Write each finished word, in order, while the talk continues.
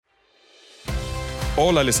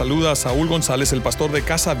Hola, les saluda Saul Gonzalez, el pastor de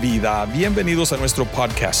Casa Vida. Bienvenidos a nuestro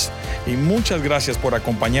podcast y muchas gracias por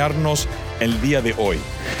acompañarnos el día de hoy.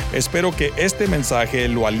 Espero que este mensaje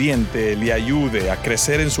lo aliente, le ayude a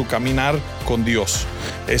crecer en su caminar con Dios.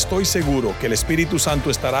 Estoy seguro que el Espíritu Santo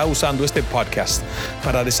estará usando este podcast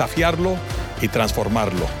para desafiarlo y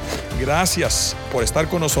transformarlo. Gracias por estar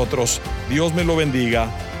con nosotros. Dios me lo bendiga.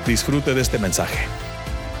 Disfrute de este mensaje.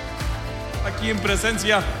 Aquí en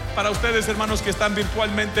presencia para ustedes, hermanos que están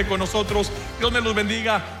virtualmente con nosotros, Dios me los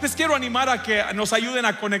bendiga. Les quiero animar a que nos ayuden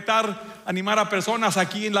a conectar, animar a personas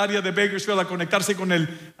aquí en el área de Bakersfield a conectarse con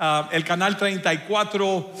el canal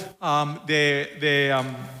 34 de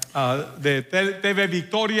TV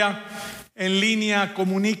Victoria. En línea,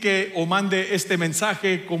 comunique o mande este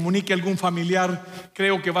mensaje, comunique a algún familiar.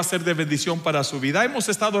 Creo que va a ser de bendición para su vida. Hemos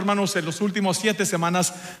estado, hermanos, en los últimos 7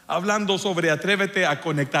 semanas hablando sobre Atrévete a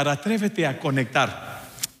Conectar. Atrévete a Conectar.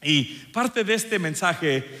 Y parte de este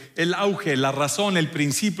mensaje, el auge, la razón, el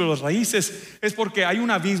principio, las raíces, es porque hay un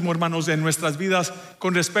abismo, hermanos, en nuestras vidas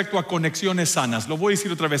con respecto a conexiones sanas. Lo voy a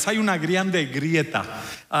decir otra vez, hay una grande grieta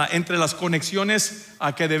entre las conexiones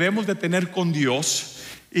que debemos de tener con Dios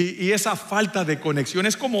y esa falta de conexión.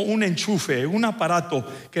 Es como un enchufe, un aparato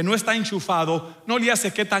que no está enchufado, no le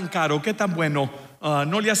hace qué tan caro, qué tan bueno,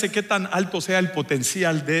 no le hace qué tan alto sea el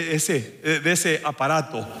potencial de ese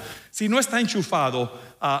aparato. Si no está enchufado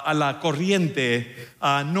a la corriente,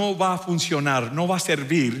 no va a funcionar, no va a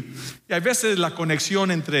servir. Y a veces la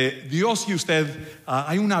conexión entre Dios y usted,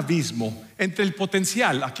 hay un abismo entre el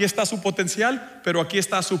potencial. Aquí está su potencial, pero aquí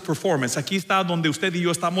está su performance. Aquí está donde usted y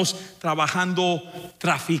yo estamos trabajando,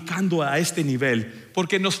 traficando a este nivel,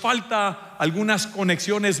 porque nos falta algunas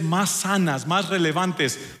conexiones más sanas, más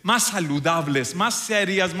relevantes, más saludables, más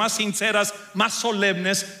serias, más sinceras, más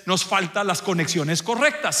solemnes. Nos faltan las conexiones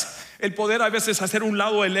correctas. El poder a veces hacer un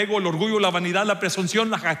lado el ego, el orgullo, la vanidad, la presunción,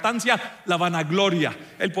 la jactancia, la vanagloria.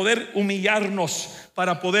 El poder humillarnos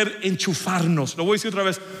para poder enchufarnos. Lo voy a decir otra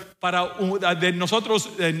vez, de nosotros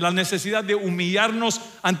la necesidad de humillarnos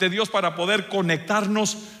ante Dios para poder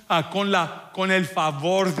conectarnos con el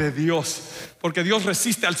favor de Dios. Porque Dios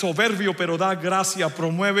resiste al soberbio, pero da gracia,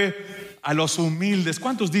 promueve a los humildes.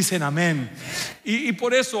 ¿Cuántos dicen amén? Y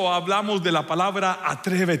por eso hablamos de la palabra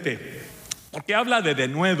atrévete. Porque habla de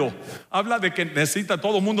denuedo, habla de que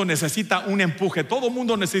todo mundo necesita un empuje. Todo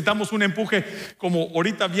mundo necesitamos un empuje, como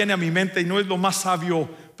ahorita viene a mi mente, y no es lo más sabio,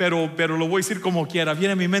 pero lo voy a decir como quiera.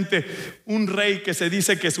 Viene a mi mente un rey que se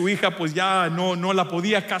dice que su hija pues ya no la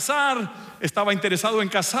podía casar, estaba interesado en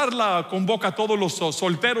casarla, convoca a todos los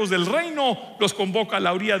solteros del reino, los convoca a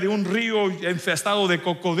la orilla de un río infestado de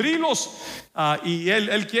cocodrilos, y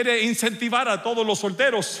él quiere incentivar a todos los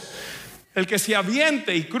solteros. El que se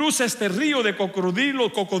aviente y cruce este río de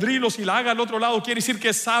cocodrilos y la haga al otro lado, quiere decir que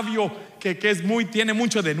es sabio, que tiene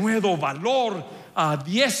mucho denuedo, valor,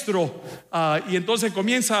 diestro. Y entonces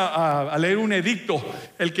comienza a leer un edicto.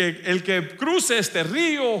 El que cruce este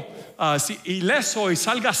río ileso y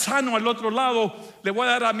salga sano al otro lado, le voy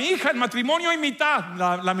a dar a mi hija en matrimonio y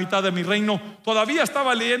la mitad de mi reino. Todavía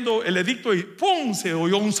estaba leyendo el edicto y ¡pum! Se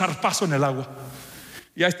oyó un zarpazo en el agua.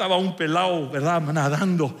 Ya estaba un pelao, ¿verdad?,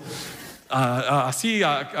 nadando,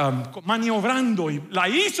 maniobrando, y la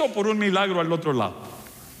hizo por un milagro al otro lado.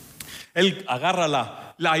 Él agarra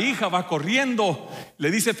la hija, va corriendo, le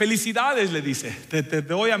dice felicidades, le dice te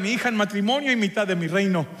doy a mi hija en matrimonio y mitad de mi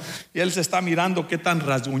reino. Y él se está mirando qué tan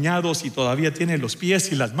rasguñados y todavía tiene los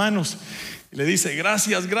pies y las manos, y le dice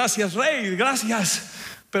gracias rey, gracias,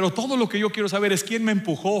 pero todo lo que yo quiero saber es quién me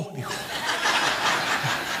empujó, dijo.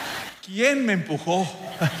 ¿Quién me empujó?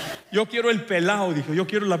 Yo quiero el pelao, dijo. Yo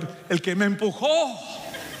quiero el que me empujó.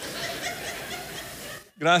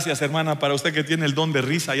 Gracias, hermana, para usted que tiene el don de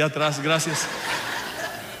risa allá atrás. Gracias.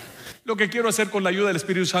 Lo que quiero hacer con la ayuda del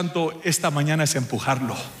Espíritu Santo esta mañana es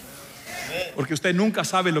empujarlo. Porque usted nunca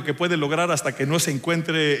sabe lo que puede lograr hasta que no se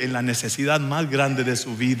encuentre en la necesidad más grande de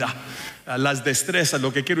su vida. Las destrezas,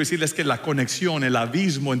 lo que quiero decirles es que la conexión, el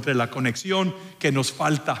abismo entre la conexión que nos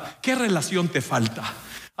falta. ¿Qué relación te falta?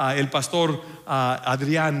 El pastor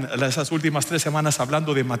Adrián, esas últimas 3 semanas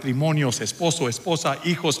hablando de matrimonios, esposo, esposa,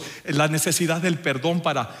 hijos, la necesidad del perdón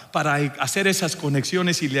para hacer esas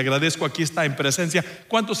conexiones, y le agradezco, aquí está en presencia.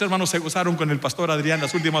 ¿Cuántos hermanos se gozaron con el pastor Adrián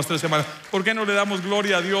las últimas 3 semanas? ¿Por qué no le damos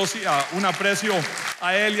gloria a Dios y un aprecio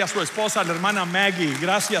a él y a su esposa, la hermana Maggie?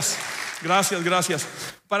 Gracias.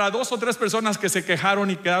 Para 2 o 3 personas que se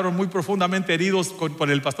quejaron y quedaron muy profundamente heridos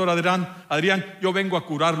por el pastor Adrián, yo vengo a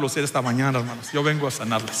curarlos esta mañana, hermanos. Yo vengo a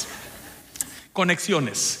sanarles.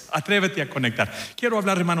 Conexiones, atrévete a conectar. Quiero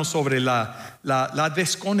hablar, hermanos, sobre la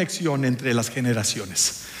desconexión entre las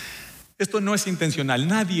generaciones. Esto no es intencional.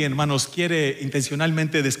 Nadie, hermanos, quiere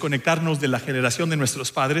intencionalmente desconectarnos de la generación de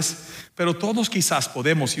nuestros padres, pero todos quizás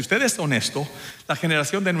podemos. Si usted es honesto, la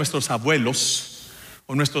generación de nuestros abuelos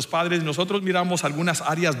o nuestros padres, nosotros miramos algunas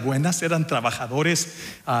áreas buenas, eran trabajadores,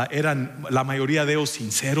 eran la mayoría de ellos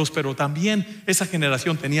sinceros, pero también esa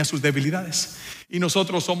generación tenía sus debilidades. Y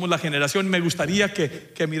nosotros somos la generación. Me gustaría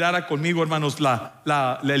que mirara conmigo, hermanos,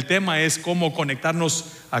 el tema es cómo conectarnos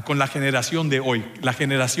con la generación de hoy, la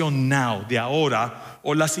generación now, de ahora,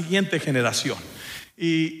 o la siguiente generación.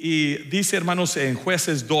 Y dice, hermanos, en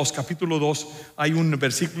Jueces 2, capítulo 2, hay un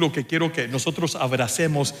versículo que quiero que nosotros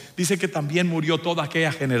abracemos. Dice que también murió toda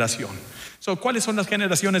aquella generación. ¿Cuáles son las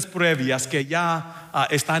generaciones previas que ya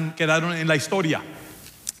quedaron en la historia?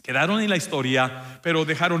 Quedaron en la historia, pero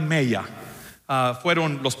dejaron mella.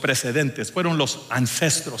 Fueron los precedentes, fueron los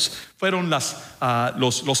ancestros, fueron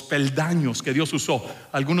los peldaños que Dios usó.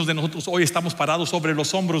 Algunos de nosotros hoy estamos parados sobre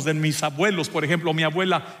los hombros de mis abuelos. Por ejemplo, mi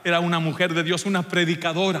abuela era una mujer de Dios, una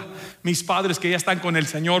predicadora. Mis padres que ya están con el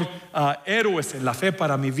Señor, héroes en la fe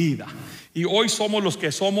para mi vida. Y hoy somos los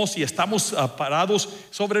que somos y estamos parados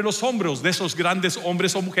sobre los hombros de esos grandes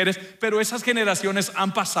hombres o mujeres. Pero esas generaciones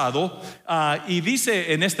han pasado, y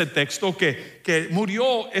dice en este texto que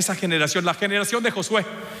murió esa generación, la generación de Josué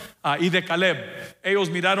y de Caleb.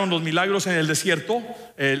 Ellos miraron los milagros en el desierto,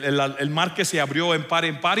 el mar que se abrió en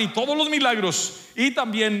par y todos los milagros. Y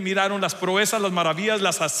también miraron las proezas, las maravillas,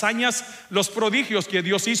 las hazañas, los prodigios que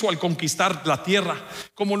Dios hizo al conquistar la tierra.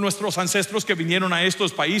 Como nuestros ancestros que vinieron a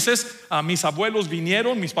estos países, mis abuelos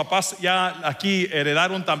vinieron, mis papás ya aquí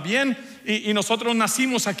heredaron también. Y nosotros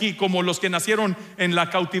nacimos aquí como los que nacieron en la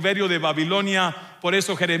cautiverio de Babilonia. Por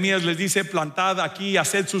eso Jeremías les dice: plantad aquí,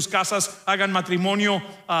 haced sus casas, hagan matrimonio,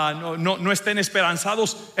 no estén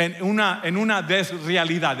esperanzados en una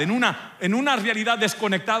desrealidad, en una realidad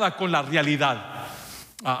desconectada con la realidad.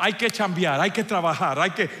 Hay que chambear, hay que trabajar,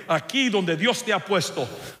 aquí donde Dios te ha puesto,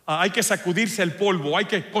 hay que sacudirse el polvo, hay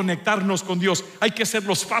que conectarnos con Dios, hay que hacer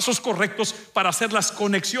los pasos correctos para hacer las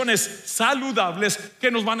conexiones saludables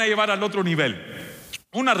que nos van a llevar al otro nivel.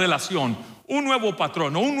 Una relación, un nuevo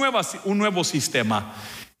patrón, un nuevo sistema.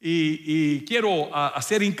 Y quiero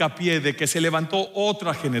hacer hincapié de que se levantó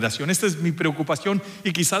otra generación. Esta es mi preocupación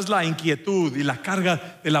y quizás la inquietud y la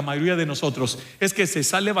carga de la mayoría de nosotros. Es que se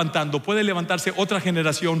está levantando, puede levantarse otra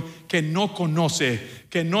generación que no conoce,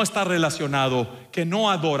 que no está relacionado, que no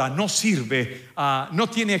adora, no sirve, no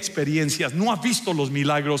tiene experiencias, no ha visto los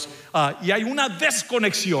milagros, y hay una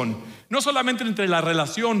desconexión, no solamente entre la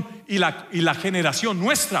relación y la generación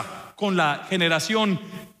nuestra con la generación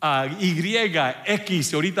Y,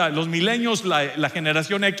 X, ahorita los milenios, la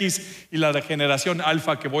generación X y la generación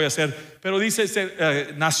alfa que voy a hacer. Pero dice,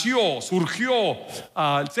 nació, surgió,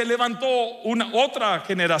 se levantó otra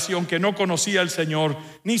generación que no conocía al Señor,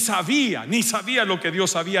 ni sabía lo que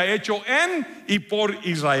Dios había hecho en y por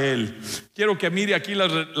Israel. Quiero que mire aquí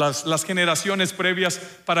las generaciones previas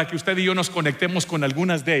para que usted y yo nos conectemos con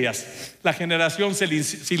algunas de ellas. La generación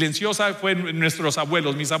silenciosa fue nuestros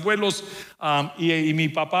abuelos, mis abuelos, y mi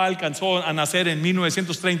papá alcanzó a nacer en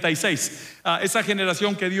 1936. Esa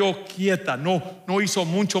generación que dio quieta, no hizo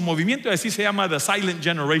mucho movimiento, así se llama The Silent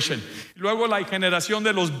Generation. Luego la generación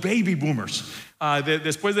de los baby boomers.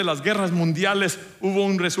 Después de las guerras mundiales hubo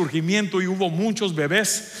un resurgimiento y hubo muchos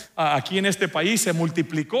bebés aquí en este país, se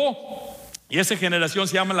multiplicó. Y esa generación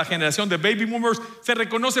se llama la generación de baby boomers. Se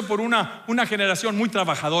reconoce por una generación muy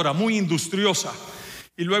trabajadora, muy industriosa.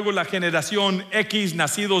 Y luego la generación X,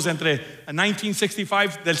 nacidos entre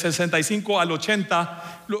 1965, del 65 al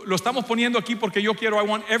 80. Lo estamos poniendo aquí porque I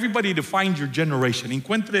want everybody to find your generation.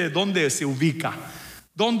 Encuentre dónde se ubica,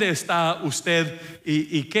 dónde está usted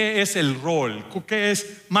y qué es el rol, qué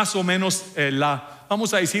es más o menos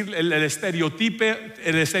vamos a decir el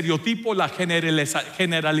estereotipo, la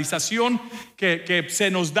generalización que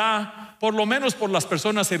se nos da, por lo menos por las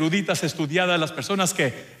personas eruditas estudiadas, las personas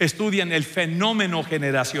que estudian el fenómeno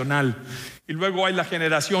generacional. Y luego hay la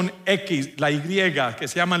generación X, la Y, que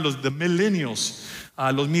se llaman los millennials,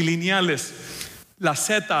 los mileniales. La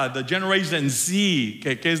Z, the Generation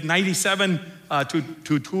Z, que es 97 to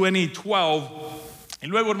 2012. Y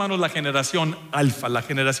luego, hermanos, la generación alfa. La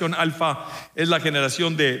generación alfa es la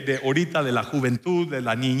generación de ahorita, de la juventud, de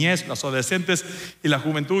la niñez, los adolescentes y la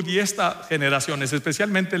juventud. Y esta generación,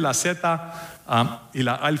 especialmente la Z y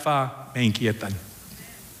la alfa, me inquietan.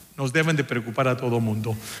 Nos deben de preocupar a todo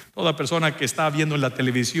mundo. Toda persona que está viendo en la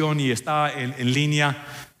televisión y está en línea,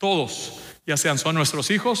 todos, ya sean son nuestros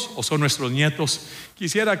hijos o son nuestros nietos.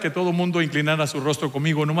 Quisiera que todo mundo inclinara su rostro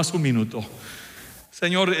conmigo, nomás un minuto.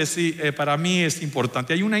 Señor, para mí es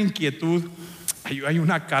importante. Hay una inquietud, hay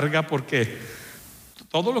una carga, porque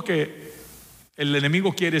todo lo que El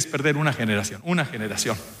enemigo quiere es perder una generación.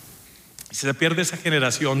 Y si se pierde esa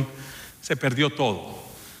generación, se perdió todo.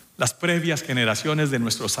 Las previas generaciones de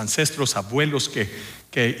nuestros ancestros, abuelos que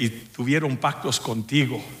tuvieron pactos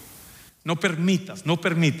contigo. No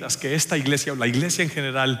permitas que esta iglesia o la iglesia en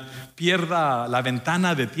general pierda la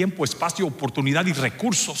ventana de tiempo, espacio, oportunidad y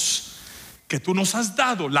recursos que tú nos has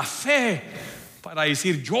dado, la fe para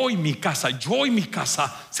decir: yo y mi casa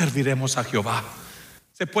serviremos a Jehová.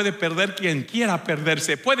 Se puede perder quien quiera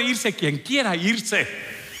perderse, puede irse quien quiera irse,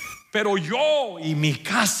 pero yo y mi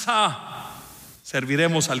casa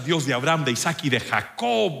serviremos al Dios de Abraham, de Isaac y de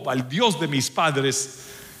Jacob, al Dios de mis padres.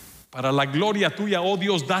 Para la gloria tuya, oh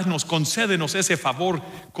Dios, danos, concédenos ese favor,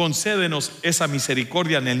 concédenos esa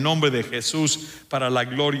misericordia en el nombre de Jesús, para la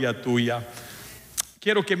gloria tuya.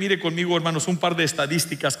 Quiero que mire conmigo, hermanos, un par de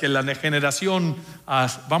estadísticas que la generación,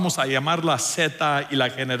 vamos a llamarla Z, y la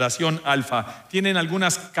generación alfa, tienen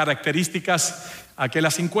algunas características que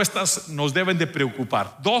las encuestas nos deben de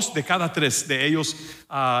preocupar. 2 de cada 3 de ellos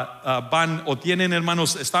van o tienen,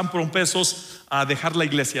 hermanos, están propensos a dejar la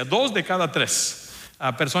iglesia. 2 de cada 3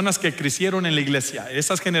 personas que crecieron en la iglesia,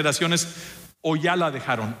 esas generaciones o ya la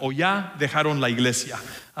dejaron, o ya dejaron la iglesia,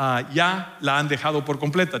 ya la han dejado por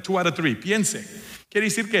completa. 2 out of 3, piense. Quiere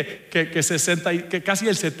decir que casi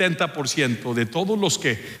el 70% de todos los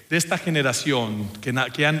de esta generación que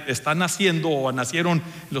están naciendo o nacieron en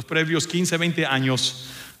los previos 15, 20 años,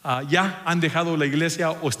 ya han dejado la iglesia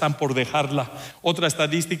o están por dejarla. Otra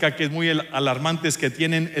estadística que es muy alarmante es que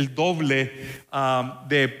tienen el doble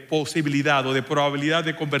de posibilidad o de probabilidad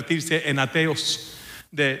de convertirse en ateos,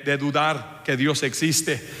 de dudar que Dios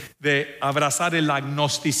existe, de abrazar el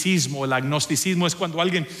agnosticismo. El agnosticismo es cuando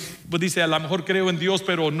alguien dice: a lo mejor creo en Dios,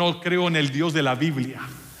 pero no creo en el Dios de la Biblia.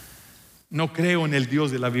 No creo en el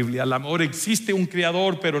Dios de la Biblia. A lo mejor existe un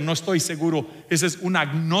creador, pero no estoy seguro. Ese es un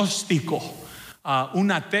agnóstico.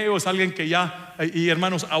 Un ateo es alguien que ya, y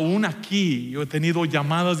hermanos, aún aquí yo he tenido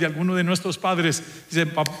llamadas de algunos de nuestros padres.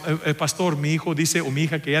 Dicen: pastor, mi hijo dice, o mi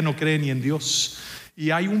hija, que ya no cree ni en Dios. Y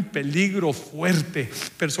hay un peligro fuerte.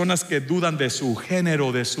 Personas que dudan de su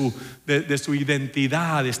género, de su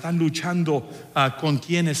identidad, están luchando con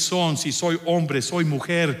quiénes son, si soy hombre, soy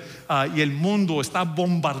mujer, y el mundo está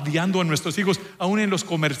bombardeando a nuestros hijos. Aún en los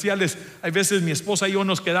comerciales, hay veces mi esposa y yo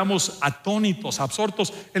nos quedamos atónitos,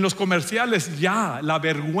 absortos en los comerciales. Ya la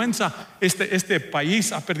vergüenza, este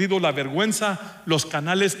país ha perdido la vergüenza. Los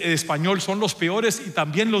canales en español son los peores, y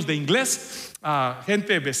también los de inglés.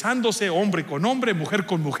 Gente besándose, hombre con hombre, mujer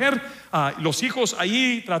con mujer, los hijos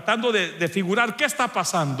ahí tratando de figurar qué está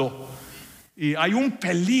pasando. Y hay un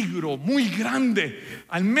peligro muy grande,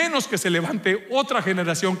 al menos que se levante otra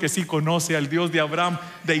generación que sí conoce al Dios de Abraham,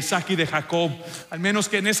 de Isaac y de Jacob. Al menos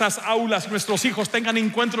que en esas aulas nuestros hijos tengan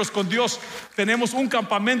encuentros con Dios. Tenemos un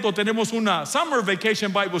campamento, tenemos una Summer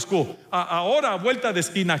Vacation Bible School ahora a vuelta de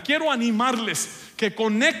esquina. Quiero animarles que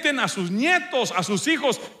conecten a sus nietos, a sus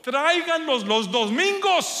hijos, tráiganlos los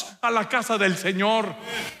domingos a la casa del Señor.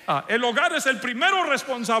 El hogar es el primero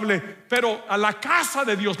responsable, pero a la casa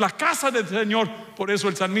de Dios, la casa del Señor. Por eso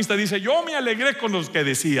el salmista dice: yo me alegré con los que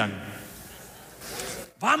decían: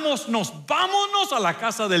 vámonos a la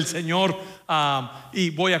casa del Señor.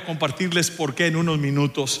 Y voy a compartirles por qué en unos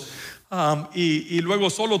minutos. Y luego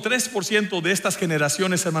solo 3% de estas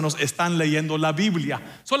generaciones, hermanos, están leyendo la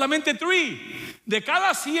Biblia. Solamente 3 de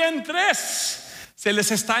cada 103 se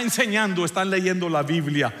les está enseñando, están leyendo la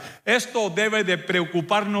Biblia. Esto debe de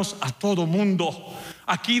preocuparnos a todo mundo.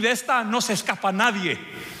 Aquí de esta no se escapa nadie.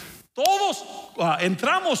 Todos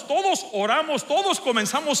entramos, todos oramos, todos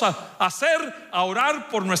comenzamos a orar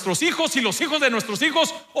por nuestros hijos y los hijos de nuestros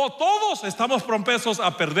hijos, o todos estamos propensos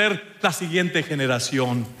a perder la siguiente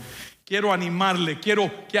generación. Quiero animarle,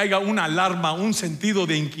 quiero que haya una alarma, un sentido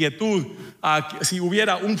de inquietud. Si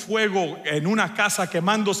hubiera un fuego en una casa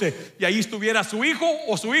quemándose y ahí estuviera su hijo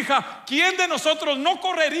o su hija, ¿quién de nosotros no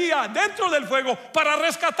correría dentro del fuego para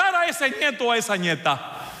rescatar a ese nieto o a esa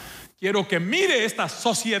nieta? Quiero que mire esta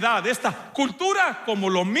sociedad, esta cultura como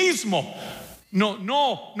lo mismo.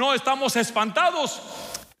 No estamos espantados.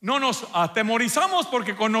 No nos atemorizamos,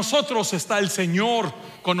 porque con nosotros está el Señor,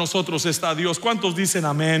 con nosotros está Dios. ¿Cuántos dicen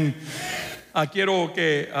amén? Quiero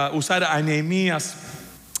usar a Nehemías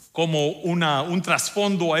como un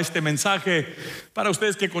trasfondo a este mensaje para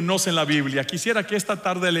ustedes que conocen la Biblia. Quisiera que esta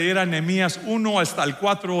tarde leyeran Nehemías 1 hasta el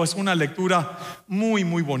 4. Es una lectura muy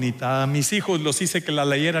muy bonita. A mis hijos los hice que la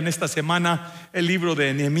leyeran esta semana. El libro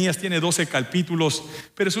de Nehemías tiene 12 capítulos,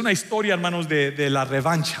 pero es una historia, hermanos, de la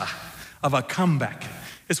revancha, of a comeback.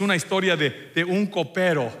 Es una historia de un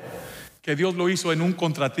copero que Dios lo hizo en un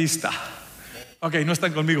contratista. Ok, no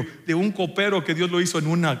están conmigo. De un copero que Dios lo hizo en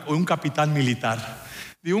un capitán militar.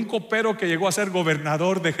 De un copero que llegó a ser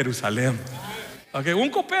gobernador de Jerusalén. Okay, un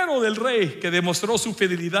copero del rey que demostró su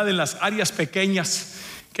fidelidad en las áreas pequeñas,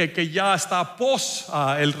 que ya está pos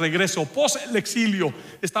el regreso, pos el exilio.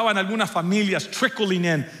 Estaban algunas familias trickling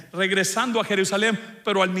in, regresando a Jerusalén,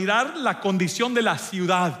 pero al mirar la condición de la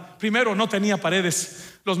ciudad, primero no tenía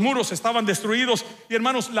paredes, los muros estaban destruidos. Y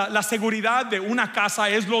hermanos, la seguridad de una casa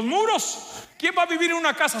es los muros. ¿Quién va a vivir en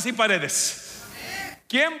una casa sin paredes?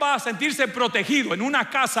 ¿Quién va a sentirse protegido en una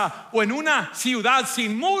casa o en una ciudad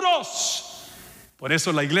sin muros? Por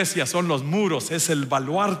eso la iglesia son los muros, es el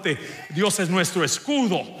baluarte. Dios es nuestro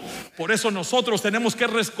escudo. Por eso nosotros tenemos que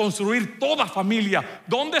reconstruir toda familia.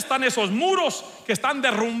 ¿Dónde están esos muros que están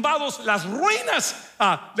derrumbados? Las ruinas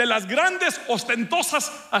de las grandes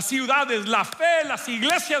ostentosas ciudades. La fe, las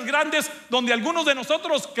iglesias grandes donde algunos de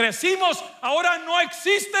nosotros crecimos, ahora no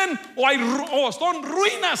existen o son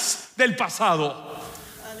ruinas del pasado.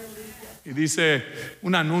 Y dice,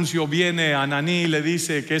 un anuncio viene a Ananí y le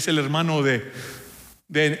dice que es el hermano de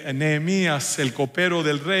Nehemías, el copero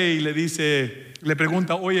del rey, le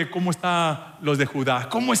pregunta, oye, ¿cómo están los de Judá?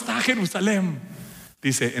 ¿Cómo está Jerusalén?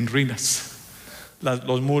 Dice, en ruinas.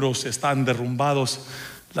 Los muros están derrumbados,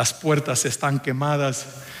 las puertas están quemadas.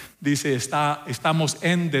 Dice, estamos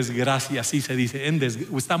en desgracia, así se dice,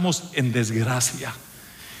 estamos en desgracia.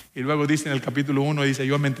 Y luego dice en el capítulo 1, dice,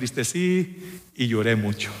 yo me entristecí y lloré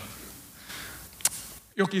mucho.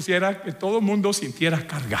 Yo quisiera que todo el mundo sintiera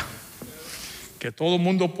carga, que todo el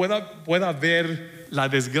mundo pueda ver la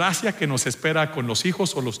desgracia que nos espera con los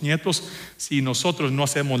hijos o los nietos si nosotros no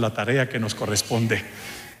hacemos la tarea que nos corresponde.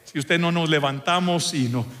 Si usted no nos levantamos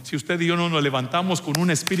si usted y yo no nos levantamos con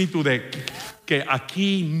un espíritu de que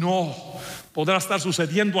aquí no podrá estar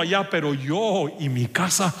sucediendo allá, pero yo y mi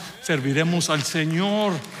casa serviremos al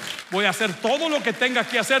Señor. Voy a hacer todo lo que tenga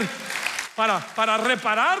que hacer para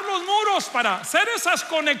reparar los muros, para hacer esas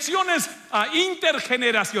conexiones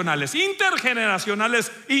intergeneracionales y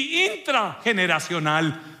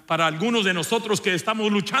intrageneracional para algunos de nosotros que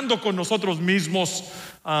estamos luchando con nosotros mismos.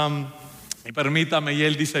 Y permítame, y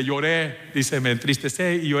él dice, lloré, dice, me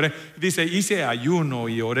entristecé y lloré, dice, hice ayuno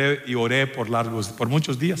y oré por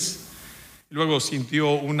muchos días. Luego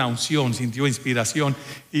sintió una unción, sintió inspiración,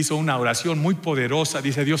 hizo una oración muy poderosa.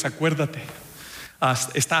 Dice, Dios, acuérdate,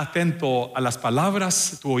 está atento a las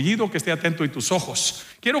palabras, tu oído que esté atento y tus ojos.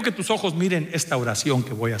 Quiero que tus ojos miren esta oración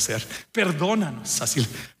que voy a hacer. Perdónanos, así,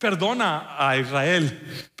 perdona a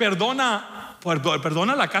Israel, perdona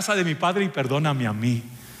la casa de mi padre y perdóname a mí.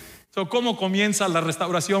 ¿Cómo comienza la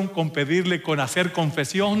restauración? Con pedirle, con hacer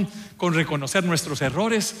confesión, con reconocer nuestros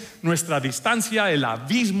errores, nuestra distancia, el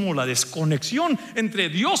abismo, la desconexión entre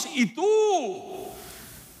Dios y tú.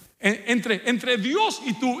 Entre Dios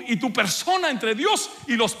y tu persona, entre Dios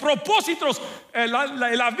y los propósitos,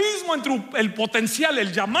 el abismo entre el potencial,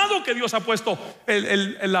 el llamado que Dios ha puesto,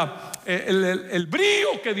 el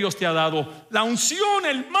brillo que Dios te ha dado, la unción,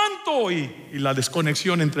 el manto y la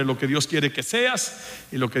desconexión entre lo que Dios quiere que seas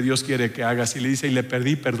y lo que Dios quiere que hagas. Y le dice, y le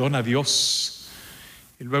pedí perdón a Dios.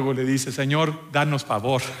 Y luego le dice, Señor, danos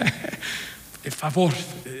favor. El favor,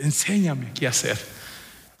 enséñame qué hacer.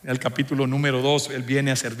 En el capítulo número 2, él viene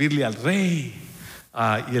a servirle al rey,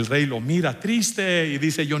 y el rey lo mira triste y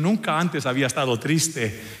dice, yo nunca antes había estado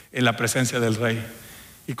triste en la presencia del rey.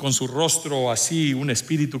 Y con su rostro así, un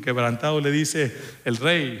espíritu quebrantado, le dice el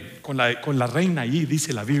rey, con la reina ahí,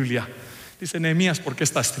 dice la Biblia, dice, Nehemías, ¿por qué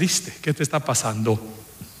estás triste? ¿Qué te está pasando?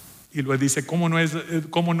 Y luego dice, ¿cómo no he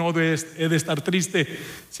de estar triste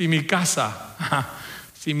si mi casa,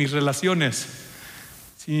 si mis relaciones,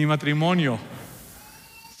 si mi matrimonio,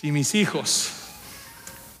 si mis hijos,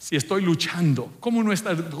 si estoy luchando, ¿cómo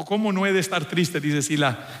no he de estar triste? Dice, si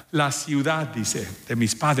la ciudad, dice, de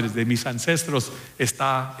mis padres, de mis ancestros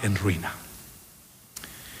está en ruina.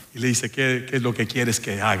 Y le dice, ¿qué es lo que quieres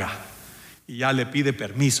que haga? Y ya le pide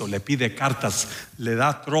permiso, le pide cartas, le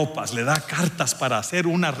da tropas, le da cartas para hacer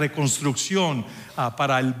una reconstrucción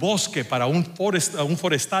para el bosque, para un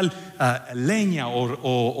forestal, leña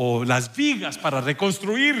o las vigas para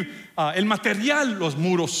reconstruir el material, los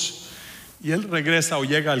muros. Y él regresa o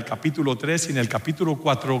llega al capítulo 3 y en el capítulo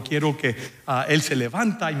 4 quiero que él se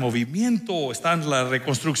levanta, hay movimiento, está en la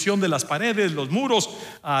reconstrucción de las paredes, los muros,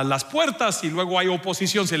 las puertas, y luego hay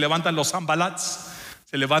oposición, se levantan los Sambalats,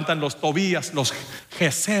 se levantan los Tobías, los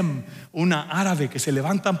Gesem, una árabe que se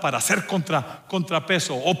levantan para hacer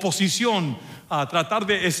contrapeso, oposición, a tratar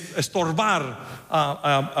de estorbar,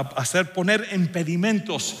 poner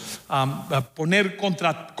impedimentos, poner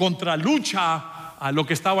contra lucha a lo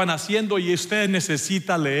que estaban haciendo. Y usted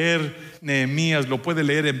necesita leer Nehemías, lo puede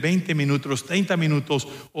leer en 20 minutos, 30 minutos,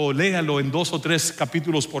 o léalo en 2 o 3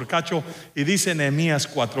 capítulos por cacho. Y dice Nehemías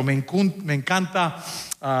 4, me encanta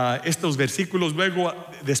estos versículos. Luego,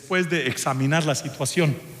 después de examinar la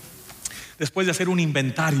situación, después de hacer un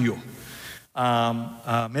inventario,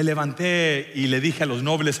 me levanté y le dije a los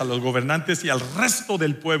nobles, a los gobernantes y al resto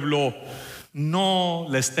del pueblo: no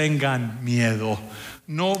les tengan miedo.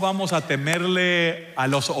 No vamos a temerle a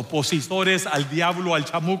los opositores, al diablo, al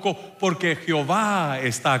chamuco, porque Jehová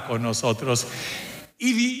está con nosotros.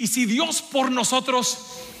 Y si Dios por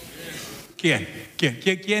nosotros, ¿quién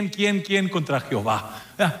contra Jehová?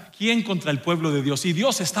 ¿Quién contra el pueblo de Dios? Si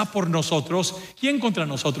Dios está por nosotros, ¿quién contra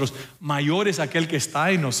nosotros? Mayor es aquel que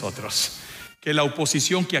está en nosotros que la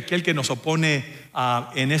oposición, que aquel que nos opone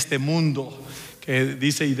en este mundo. Que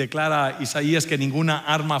dice y declara Isaías que ninguna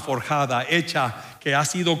arma forjada, hecha, que ha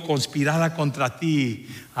sido conspirada contra ti,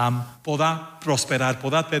 podrá prosperar,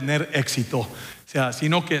 podrá tener éxito. O sea,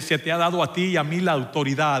 sino que se te ha dado a ti y a mí la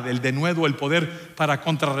autoridad, el denuedo, el poder para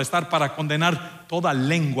contrarrestar, para condenar toda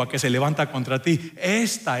lengua que se levanta contra ti.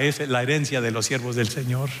 Esta es la herencia de los siervos del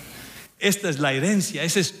Señor. Esta es la herencia,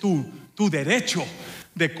 ese es tu derecho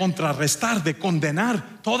de contrarrestar, de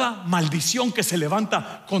condenar toda maldición que se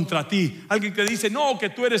levanta contra ti. Alguien que dice: no, que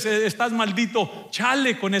tú estás maldito,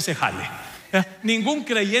 chale con ese jale. Ningún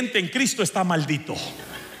creyente en Cristo está maldito.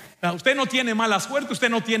 Usted no tiene mala suerte, usted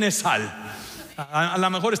no tiene sal. A lo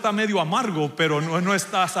mejor está medio amargo, pero no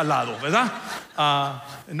está salado, ¿verdad?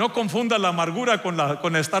 No confunda la amargura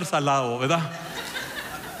con estar salado, ¿verdad?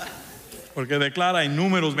 Porque declara en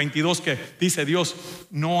Números 22 que dice Dios: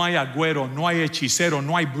 no hay agüero, no hay hechicero,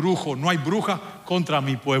 no hay brujo, no hay bruja contra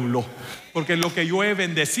mi pueblo, porque lo que yo he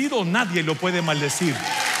bendecido nadie lo puede maldecir.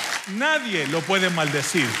 Nadie lo puede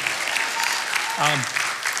maldecir.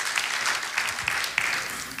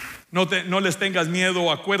 No les tengas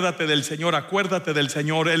miedo, acuérdate del Señor, acuérdate del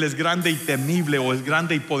Señor. Él es grande y temible, o es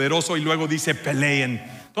grande y poderoso. Y luego dice: peleen.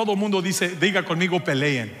 Todo el mundo diga conmigo: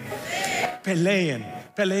 peleen. Peleen.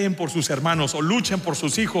 Peleen por sus hermanos, o luchen por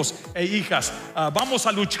sus hijos e hijas. Vamos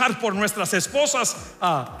a luchar por nuestras esposas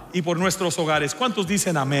y por nuestros hogares. ¿Cuántos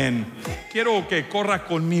dicen amén? Quiero que corra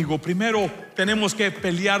conmigo. Primero tenemos que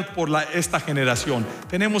pelear por esta generación.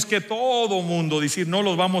 Tenemos que todo mundo decir: no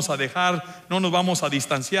los vamos a dejar, no nos vamos a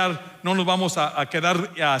distanciar, no nos vamos a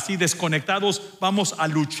quedar así desconectados. Vamos a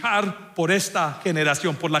luchar por esta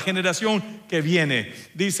generación, por la generación que viene.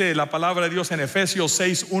 Dice la palabra de Dios en Efesios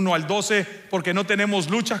 6, 1 al 12: porque no tenemos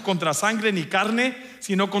lucha contra sangre ni carne,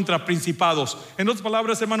 sino contra principados. En otras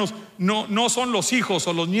palabras, hermanos, no son los hijos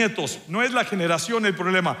o los nietos, no es la generación el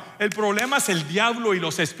problema. El problema es el diablo y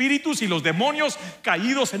los espíritus y los demonios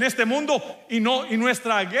caídos en este mundo. Y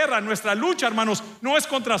nuestra guerra, nuestra lucha, hermanos, no es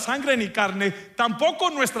contra sangre ni carne. Tampoco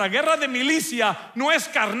nuestra guerra de milicia no es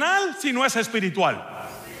carnal, sino es espiritual.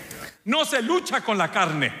 No se lucha con la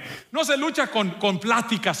carne, no se lucha con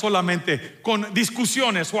pláticas solamente, con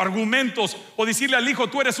discusiones o argumentos, o decirle al hijo: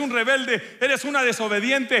 tú eres un rebelde, eres una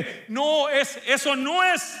desobediente.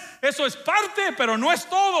 Eso es parte, pero no es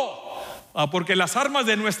todo. Porque las armas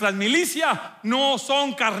de nuestra milicia no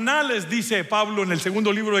son carnales, dice Pablo en el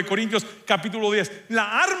segundo libro de Corintios, capítulo 10.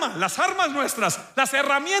 Las armas nuestras, las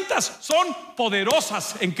herramientas son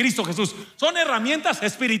poderosas en Cristo Jesús. Son herramientas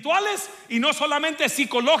espirituales y no solamente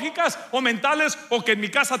psicológicas o mentales, o que en mi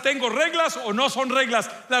casa tengo reglas o no son reglas.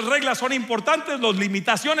 Las reglas son importantes, las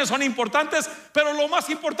limitaciones son importantes, pero lo más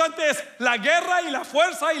importante es la guerra y la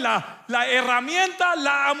fuerza y la herramienta,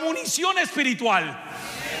 la munición espiritual.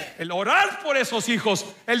 El orar por esos hijos,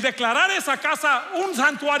 el declarar esa casa un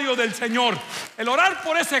santuario del Señor, el orar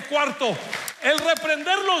por ese cuarto, el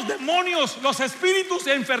reprender los demonios, los espíritus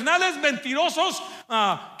infernales mentirosos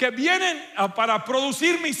que vienen para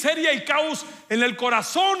producir miseria y caos en el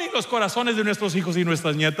corazón y los corazones de nuestros hijos y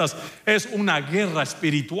nuestras nietas. Es una guerra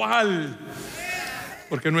espiritual,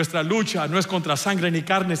 porque nuestra lucha no es contra sangre ni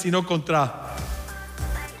carne, sino contra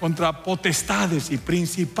potestades y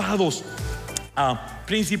principados,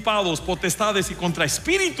 potestades, y contra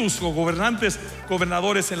espíritus o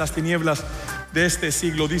gobernadores en las tinieblas de este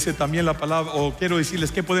siglo. Dice también la palabra, o quiero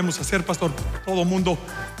decirles: ¿qué podemos hacer, pastor? Todo mundo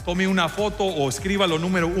tome una foto o escríbalo.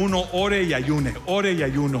 Número 1, ore y ayune. Ore y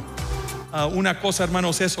ayuno. Una cosa,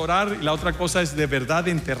 hermanos, es orar, y la otra cosa es de verdad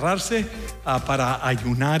enterrarse para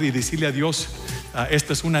ayunar y decirle a Dios: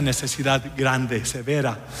 esta es una necesidad grande,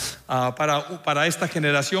 severa, para esta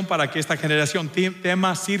generación, para que esta generación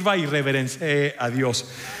tema, sirva y reverencie a Dios.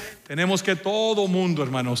 Tenemos que todo mundo,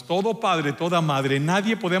 hermanos, todo padre, toda madre,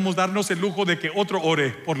 nadie podemos darnos el lujo de que otro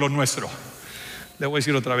ore por lo nuestro. Le voy a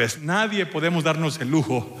decir otra vez: nadie podemos darnos el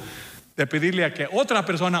lujo de pedirle a que otra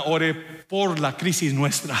persona ore por la crisis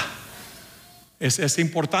nuestra. Es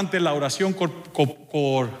importante la oración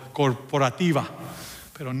corporativa,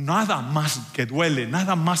 pero nada más que duele,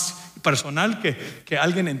 nada más personal que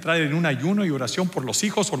alguien entrar en un ayuno y oración por los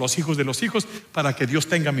hijos o los hijos de los hijos, para que Dios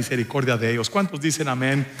tenga misericordia de ellos. ¿Cuántos dicen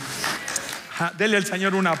amén? Dele al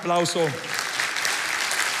Señor un aplauso.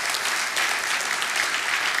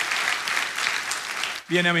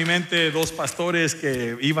 Viene a mi mente dos pastores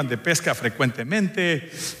que iban de pesca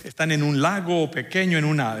frecuentemente, están en un lago pequeño, en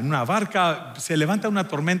una barca, se levanta una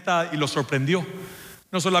tormenta y los sorprendió.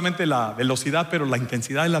 No solamente la velocidad, pero la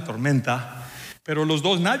intensidad de la tormenta. Pero los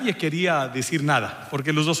dos, nadie quería decir nada,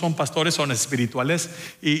 porque los dos son pastores, son espirituales,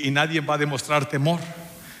 y nadie va a demostrar temor.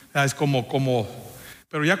 Es como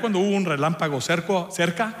pero ya cuando hubo un relámpago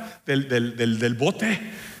cerca del bote,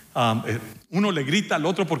 uno le grita al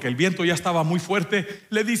otro porque el viento ya estaba muy fuerte.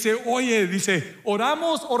 Le dice, oye,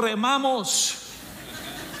 ¿oramos o remamos?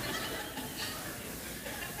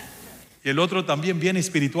 Y el otro también bien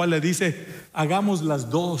espiritual le dice, hagamos las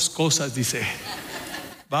dos cosas, dice.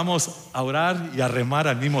 Vamos a orar y a remar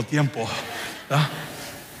al mismo tiempo, ¿verdad?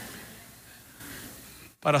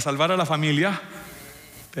 Para salvar a la familia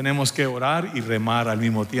tenemos que orar y remar al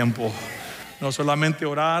mismo tiempo. No solamente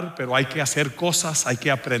orar, pero hay que hacer cosas, hay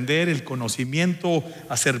que aprender el conocimiento,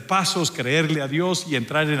 hacer pasos, creerle a Dios y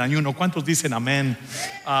entrar en ayuno. ¿Cuántos dicen amén?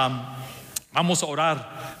 Vamos a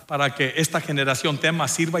orar para que esta generación tema,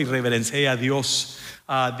 sirva y reverencie a Dios.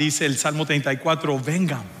 Dice el Salmo 34,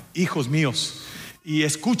 vengan, hijos míos, y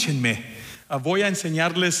escúchenme. Voy a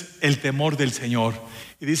enseñarles el temor del Señor.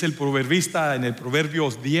 Y dice el proverbista en el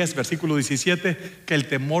Proverbios 10, versículo 17, que el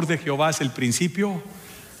temor de Jehová es el principio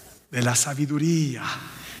de la sabiduría.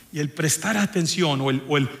 Y el prestar atención o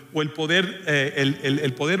el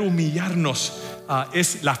poder humillarnos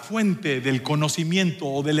es la fuente del conocimiento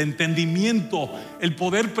o del entendimiento, el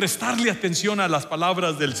poder prestarle atención a las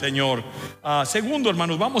palabras del Señor. Segundo,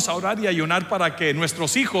 hermanos, vamos a orar y ayunar para que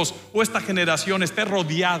nuestros hijos o esta generación esté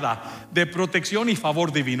rodeada de protección y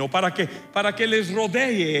favor divino, para que les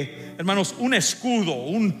rodee, hermanos, un escudo,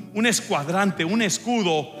 un escuadrante, un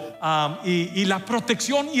escudo. Y la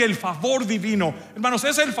protección y el favor divino, hermanos,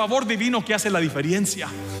 es el favor divino que hace la diferencia.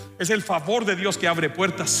 Es el favor de Dios que abre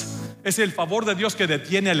puertas. Es el favor de Dios que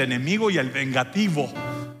detiene al enemigo y al vengativo.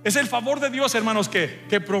 Es el favor de Dios, hermanos,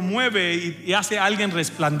 que promueve y hace a alguien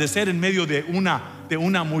resplandecer en medio de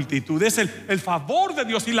una multitud. Es el favor de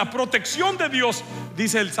Dios y la protección de Dios.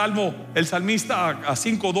 Dice el salmista a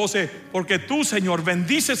 5:12, porque tú, Señor,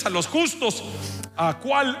 bendices a los justos, a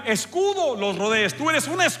cual escudo los rodees. Tú eres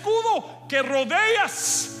un escudo que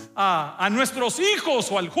rodeas a nuestros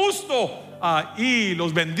hijos o al justo, y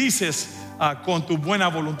los bendices con tu buena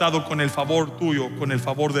voluntad o con el favor tuyo, con el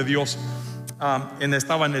favor de Dios.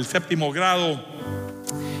 Estaba en el 7º grado.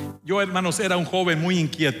 Yo, hermanos, era un joven muy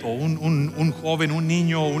inquieto, un joven, un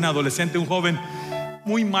niño, un adolescente, un joven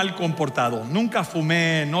muy mal comportado. Nunca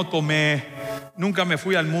fumé, no tomé, nunca me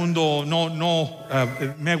fui al mundo,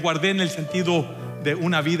 me guardé en el sentido de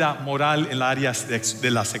una vida moral en las áreas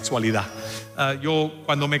de la sexualidad. Yo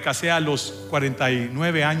cuando me casé a los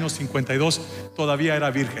 49 años, 52, todavía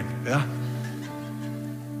era virgen, ¿verdad?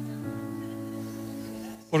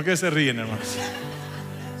 ¿Por qué se ríen, hermanos?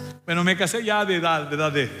 Bueno, me casé ya de edad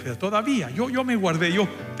todavía yo me guardé, yo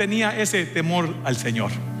tenía ese temor al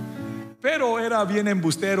Señor, pero era bien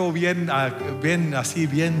embustero, bien así,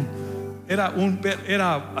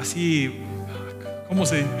 era así,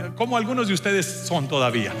 como algunos de ustedes son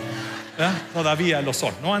todavía, ¿verdad? Todavía lo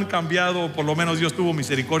son, no han cambiado, por lo menos Dios tuvo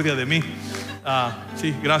misericordia de mí.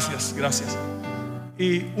 Sí, gracias.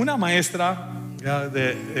 Y una maestra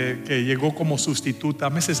que llegó como sustituta,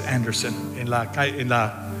 Mrs. Anderson, en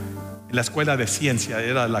la escuela de ciencia,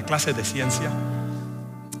 era la clase de ciencia.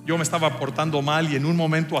 Yo me estaba portando mal y en un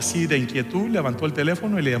momento así de inquietud levantó el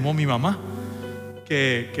teléfono y le llamó a mi mamá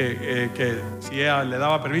que si ella le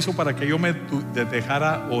daba permiso para que yo me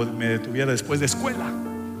dejara o me detuviera después de escuela.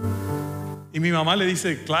 Y mi mamá le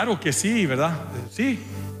dice, claro que sí, ¿verdad? Sí.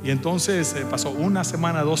 Y entonces pasó una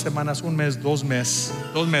semana, 2 semanas, un mes, 2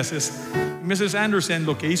 meses. Mrs. Anderson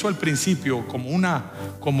lo que hizo al principio como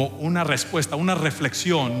una respuesta, una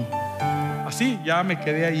reflexión, así ya me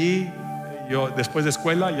quedé allí. Yo después de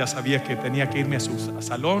escuela ya sabía que tenía que irme a su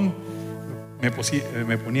salón. Me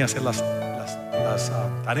ponía a hacer las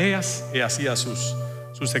tareas y hacía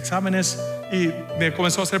sus exámenes, y me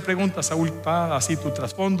comenzó a hacer preguntas. Saúl, así tu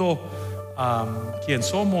trasfondo, quién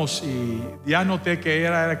somos, y ya noté que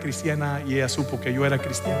ella era cristiana y ella supo que yo era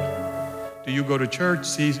cristiano. Do you go to church?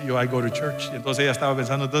 Sí, I go to church. Y entonces ella estaba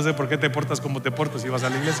pensando, entonces ¿por qué te portas como te portas si vas a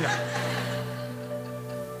la iglesia?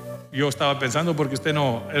 Yo estaba pensando, porque usted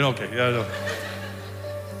no, okay, ya no.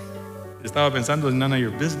 Estaba pensando en none of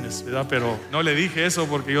your business, ¿verdad? Pero no le dije eso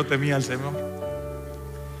porque yo temía al Señor.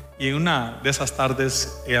 Y en una de esas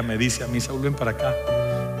tardes ella me dice a mí: Saul, ven para acá.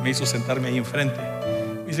 Me hizo sentarme ahí enfrente.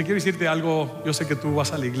 Me dice: quiero decirte algo, yo sé que tú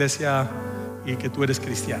vas a la iglesia y que tú eres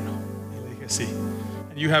cristiano. Y le dije: sí.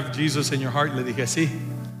 And you have Jesus in your heart. Le dije: sí.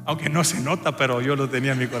 Aunque no se nota, pero yo lo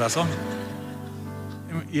tenía en mi corazón.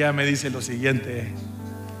 Y ella me dice lo siguiente: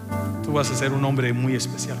 tú vas a ser un hombre muy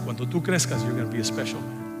especial. Cuando tú crezcas, you're going to be a special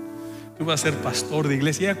man. Tú vas a ser pastor de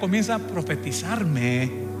iglesia. Y ella comienza a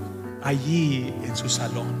profetizarme allí en su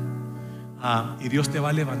salón. Y Dios te va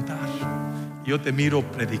a levantar. Yo te miro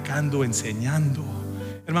predicando, enseñando.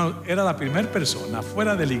 Hermano, era la primera persona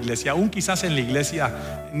fuera de la iglesia, aún quizás en la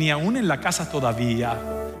iglesia, ni aún en la casa todavía,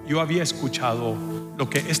 yo había escuchado lo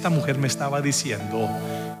que esta mujer me estaba diciendo: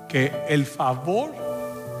 que el favor,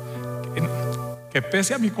 que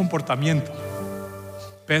pese a mi comportamiento,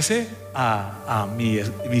 pese a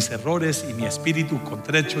mis errores y mi espíritu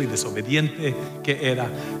contrecho y desobediente que era,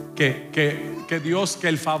 que Dios, que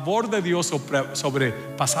el favor de Dios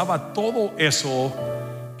sobrepasaba todo eso,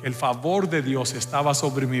 que el favor de Dios estaba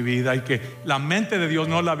sobre mi vida y que la mente de Dios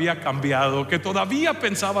no la había cambiado, que todavía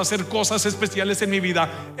pensaba hacer cosas especiales en mi vida.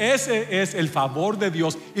 Ese es el favor de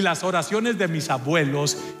Dios. Y las oraciones de mis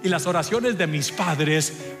abuelos y las oraciones de mis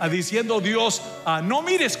padres, diciendo: Dios, no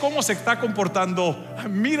mires cómo se está comportando,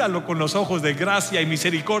 míralo con los ojos de gracia y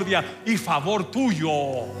misericordia y favor tuyo.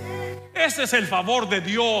 Ese es el favor de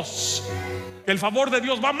Dios. El favor de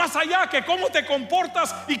Dios va más allá que cómo te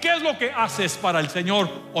comportas y qué es lo que haces para el Señor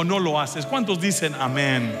o no lo haces. ¿Cuántos dicen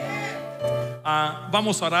amén?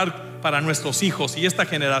 Vamos a orar para nuestros hijos y esta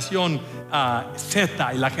generación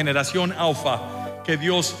Z y la generación Alfa. Que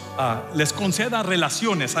Dios les conceda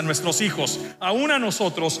relaciones a nuestros hijos, aún a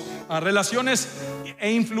nosotros, relaciones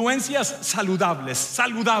e influencias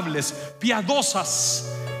saludables, piadosas.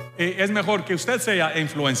 Es mejor que usted sea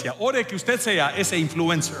influencia. Ore que usted sea ese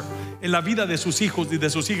influencer en la vida de sus hijos y de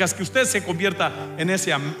sus hijas, que usted se convierta en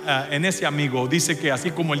ese amigo. Dice que así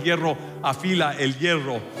como el hierro afila el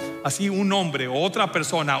hierro, así un hombre o otra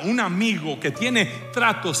persona, un amigo que tiene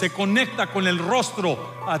trato, se conecta con el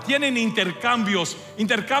rostro, tienen intercambios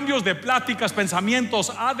de pláticas,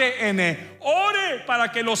 pensamientos, ADN. Ore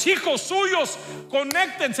para que los hijos suyos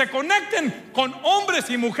se conecten con hombres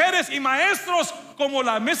y mujeres y maestros como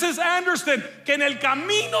la Mrs. Anderson, que en el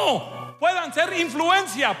camino puedan ser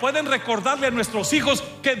influencia, pueden recordarle a nuestros hijos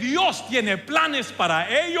que Dios tiene planes para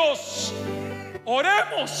ellos.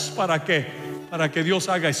 Oremos para que Dios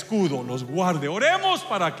haga escudo, los guarde. Oremos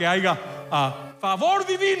para que haya favor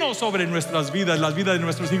divino sobre nuestras vidas, las vidas de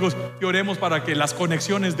nuestros hijos. Y oremos para que las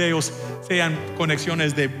conexiones de ellos sean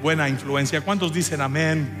conexiones de buena influencia. ¿Cuántos dicen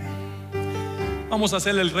amén? Vamos a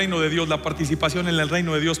hacer el reino de Dios, la participación en el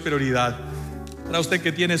reino de Dios prioridad. Para usted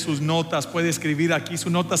que tiene sus notas, puede escribir aquí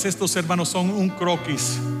sus notas. Estos, hermanos, son un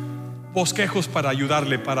croquis, bosquejos para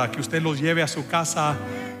ayudarle, para que usted los lleve a su casa,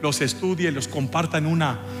 los estudie, los comparta en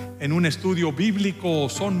un estudio bíblico.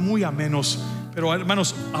 Son muy amenos. Pero,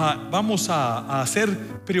 hermanos, vamos a hacer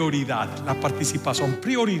prioridad la participación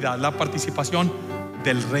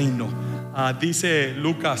del reino. Dice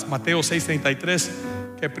Mateo 6:33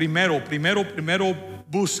 que primero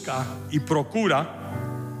busca y procura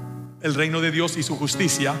el reino de Dios y su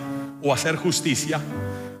justicia, o hacer justicia,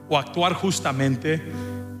 o actuar justamente.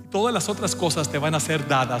 Todas las otras cosas te van a ser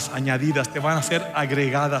dadas, añadidas, te van a ser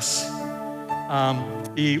agregadas.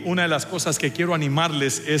 Y una de las cosas que quiero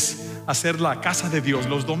animarles es hacer la casa de Dios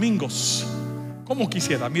los domingos. Como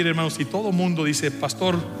quisiera, mire, hermanos, si todo mundo dice: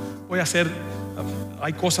 pastor, voy a hacer,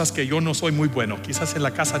 hay cosas que yo no soy muy bueno, quizás en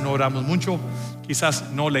la casa no oramos mucho, quizás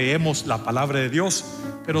no leemos la palabra de Dios,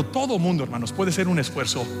 pero todo mundo, hermanos, puede ser un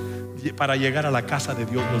esfuerzo para llegar a la casa de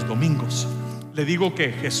Dios los domingos. Le digo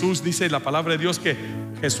que Jesús, dice la palabra de Dios, que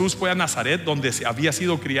Jesús fue a Nazaret, donde se había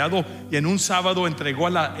sido criado, y en un sábado llegó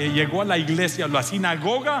a la iglesia, a la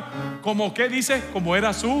sinagoga, como que dice, como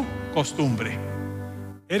era su costumbre.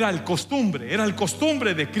 Era el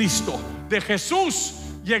costumbre de Cristo, de Jesús,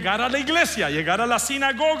 llegar a la iglesia, llegar a la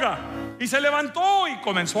sinagoga. Y se levantó y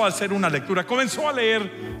comenzó a hacer una lectura, comenzó a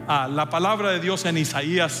leer la palabra de Dios en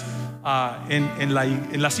Isaías, en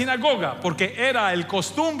la sinagoga, porque era el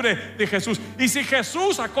costumbre de Jesús. Y si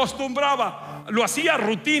Jesús acostumbraba, lo hacía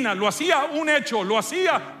rutina, lo hacía un hecho, lo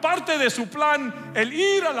hacía parte de su plan, el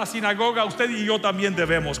ir a la sinagoga, usted y yo también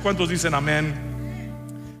debemos. ¿Cuántos dicen amén?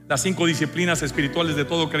 Las 5 disciplinas espirituales de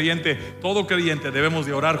todo creyente debemos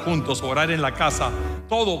de orar juntos, orar en la casa.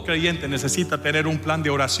 Todo creyente necesita tener un plan de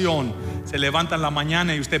oración. Se levanta en la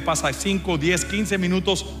mañana y usted pasa 5, 10, 15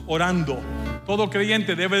 minutos orando. Todo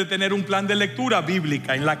creyente debe de tener un plan de lectura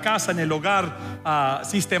bíblica en la casa, en el hogar,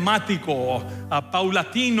 sistemático,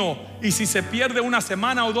 paulatino. Y si se pierde una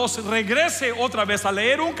semana o dos, regrese otra vez a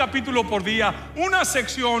leer un capítulo por día, una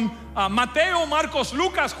sección, Mateo, Marcos,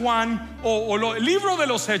 Lucas, Juan, el libro de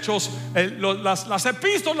los Hechos, las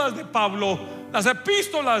epístolas de Pablo, las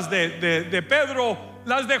epístolas de Pedro,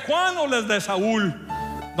 las de Juan o las de Saúl.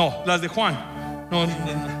 No, las de Juan. No,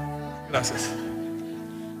 gracias.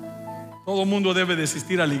 Todo mundo debe de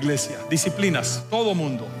asistir a la iglesia. Disciplinas, todo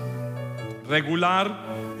mundo, regular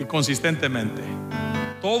y consistentemente.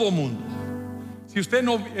 Todo mundo. Si usted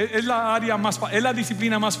no, es la área más, es la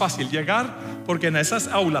disciplina más fácil llegar, porque en esas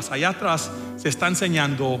aulas allá atrás se está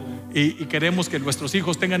enseñando y queremos que nuestros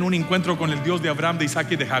hijos tengan un encuentro con el Dios de Abraham, de Isaac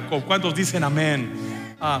y de Jacob. ¿Cuántos dicen amén?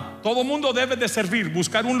 Todo mundo debe de servir,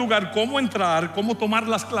 buscar un lugar, cómo entrar, cómo tomar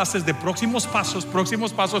las clases de próximos pasos.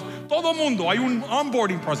 Todo mundo, hay un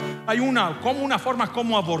onboarding process, hay una forma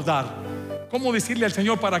cómo abordar, cómo decirle al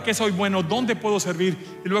Señor para qué soy bueno, dónde puedo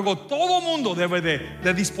servir. Y luego todo mundo debe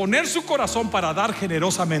de disponer su corazón para dar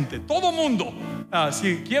generosamente. Todo mundo.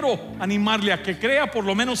 Si quiero animarle a que crea por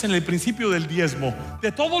lo menos en el principio del diezmo,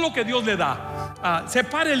 de todo lo que Dios le da.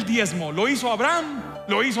 Separe el diezmo. Lo hizo Abraham,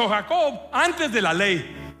 lo hizo Jacob antes de la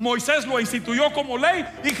ley. Moisés lo instituyó como ley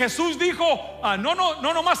y Jesús dijo,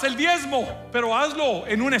 no nomás el diezmo, pero hazlo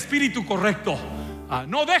en un espíritu correcto.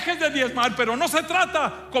 No dejes de diezmar, pero no se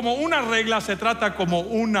trata como una regla, se trata como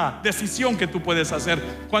una decisión que tú puedes hacer.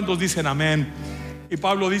 ¿Cuántos dicen amén? Y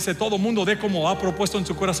Pablo dice, todo mundo dé como ha propuesto en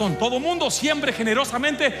su corazón. Todo mundo siembre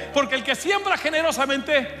generosamente, porque el que siembra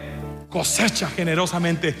generosamente cosecha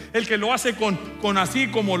generosamente. El que lo hace con así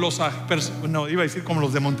como los, no iba a decir como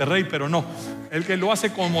los de Monterrey, pero no, el que lo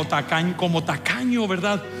hace como tacaño,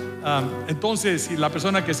 ¿verdad? Entonces, si la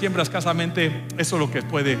persona que siembra escasamente, eso es lo que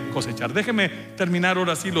puede cosechar. Déjeme terminar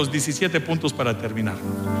ahora sí los 17 puntos para terminar.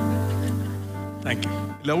 Thank you.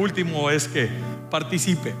 Lo último es que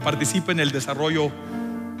participe en el desarrollo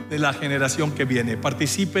de la generación que viene.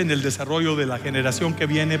 Participe en el desarrollo de la generación que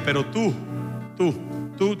viene, pero tú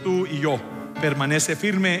y yo, permanece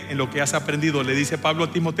firme en lo que has aprendido. Le dice Pablo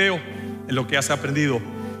a Timoteo, en lo que has aprendido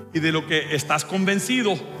y de lo que estás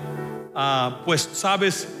convencido, pues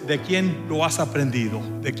sabes de quién lo has aprendido.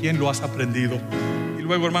 Y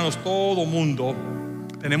luego, hermanos, todo mundo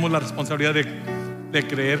tenemos la responsabilidad de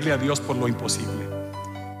creerle a Dios por lo imposible.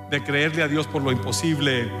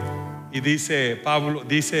 Y dice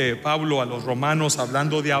Pablo a los romanos,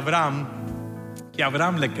 hablando de Abraham, que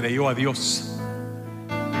Abraham le creyó a Dios.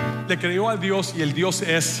 Le creyó a Dios, y el Dios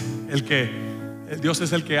es el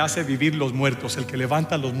que hace vivir los muertos, el que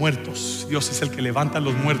levanta a los muertos. Dios es el que levanta a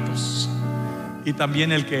los muertos. Y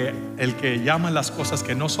también el que llama las cosas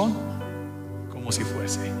que no son como si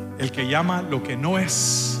fuese. El que llama lo que no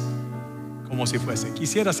es como si fuese.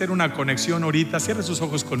 Quisiera hacer una conexión ahorita. Cierre sus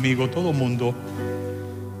ojos conmigo, todo mundo.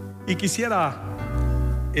 Y quisiera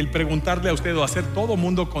el preguntarle a usted, o hacer todo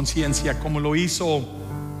mundo conciencia, como lo hizo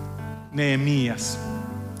Nehemías.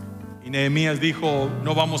 Y Nehemías dijo,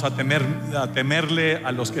 no vamos a temerle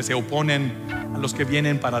a los que se oponen, a los que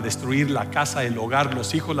vienen para destruir la casa, el hogar,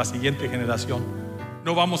 los hijos, la siguiente generación.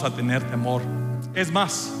 No vamos a tener temor. Es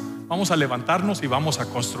más, vamos a levantarnos y vamos a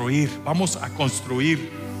construir.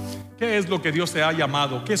 ¿Qué es lo que Dios te ha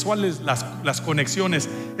llamado? ¿Qué son las conexiones?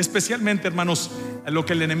 Especialmente, hermanos, lo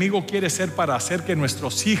que el enemigo quiere hacer para hacer que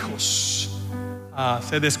nuestros hijos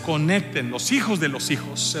se desconecten, los hijos de los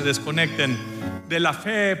hijos se desconecten de la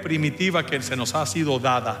fe primitiva que se nos ha sido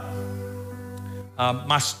dada.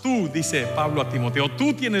 Mas tú, dice Pablo a Timoteo,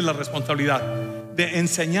 tú tienes la responsabilidad de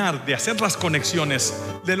enseñar, de hacer las conexiones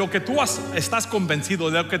de lo que tú estás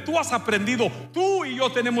convencido, de lo que tú has aprendido. Tú y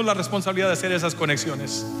yo tenemos la responsabilidad de hacer esas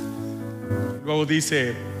conexiones. Luego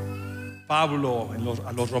dice Pablo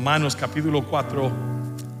a los Romanos capítulo 4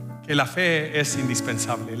 que la fe es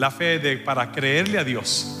indispensable. La fe para creerle a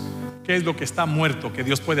Dios, que es lo que está muerto, que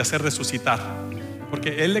Dios puede hacer resucitar,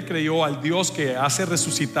 porque él le creyó al Dios que hace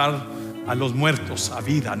resucitar a los muertos a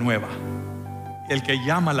vida nueva, el que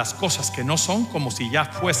llama las cosas que no son como si ya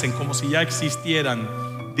fuesen, como si ya existieran.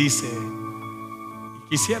 Dice,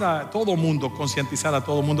 quisiera todo mundo concientizar a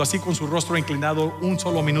todo mundo, así con su rostro inclinado, un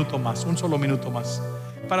solo minuto más.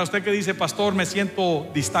 Para usted que dice, pastor, me siento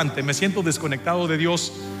distante, me siento desconectado de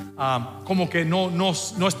Dios, como que no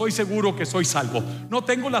estoy seguro que soy salvo, no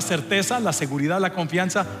tengo la certeza, la seguridad, la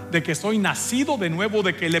confianza de que soy nacido de nuevo,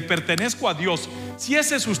 de que le pertenezco a Dios. Si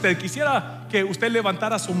ese es usted, quisiera que usted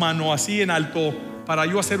levantara su mano así en alto para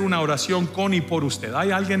yo hacer una oración con y por usted.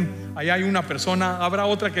 ¿Hay alguien? Ahí hay una persona. Habrá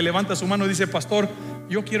otra que levanta su mano y dice, pastor,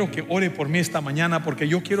 yo quiero que ore por mí esta mañana, porque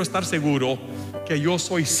yo quiero estar seguro que yo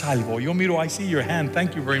soy salvo. Yo miro, I see your hand,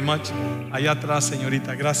 thank you very much. Allá atrás,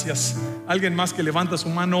 señorita, gracias. Alguien más que levanta su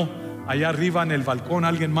mano allá arriba en el balcón,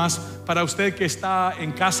 alguien más. Para usted que está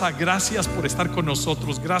en casa, gracias por estar con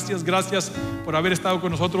nosotros. Gracias por haber estado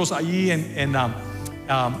con nosotros allí en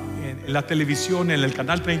la televisión, en el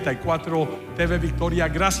canal 34 TV Victoria.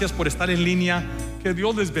 Gracias por estar en línea. Que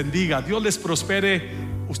Dios les bendiga, Dios les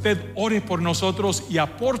prospere. Usted ore por nosotros y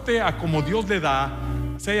aporte a como Dios le da.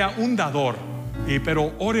 Sea un dador,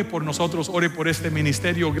 pero ore por nosotros, ore por este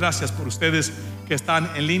ministerio. Gracias por ustedes que están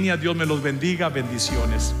en línea. Dios me los bendiga.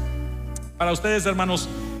 Bendiciones para ustedes, hermanos,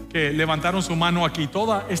 que levantaron su mano aquí.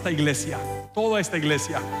 Toda esta iglesia.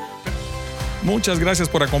 Muchas gracias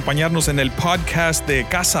por acompañarnos en el podcast de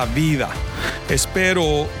Casa Vida.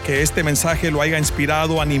 Espero que este mensaje lo haya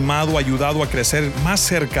inspirado, animado, ayudado a crecer más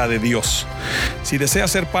cerca de Dios. Si desea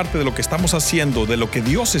ser parte de lo que estamos haciendo, de lo que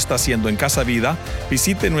Dios está haciendo en Casa Vida,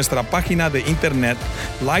 visite nuestra página de internet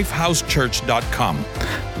lifehousechurch.com.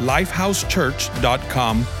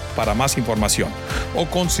 lifehousechurch.com para más información, o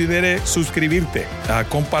considere suscribirte, a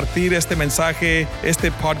compartir este mensaje,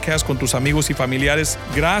 este podcast con tus amigos y familiares.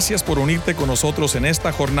 Gracias por unirte con nosotros en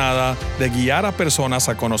esta jornada de guiar a personas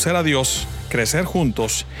a conocer a Dios, crecer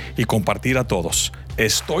juntos y compartir a todos.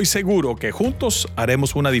 Estoy seguro que juntos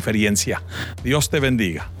haremos una diferencia. Dios te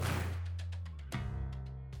bendiga.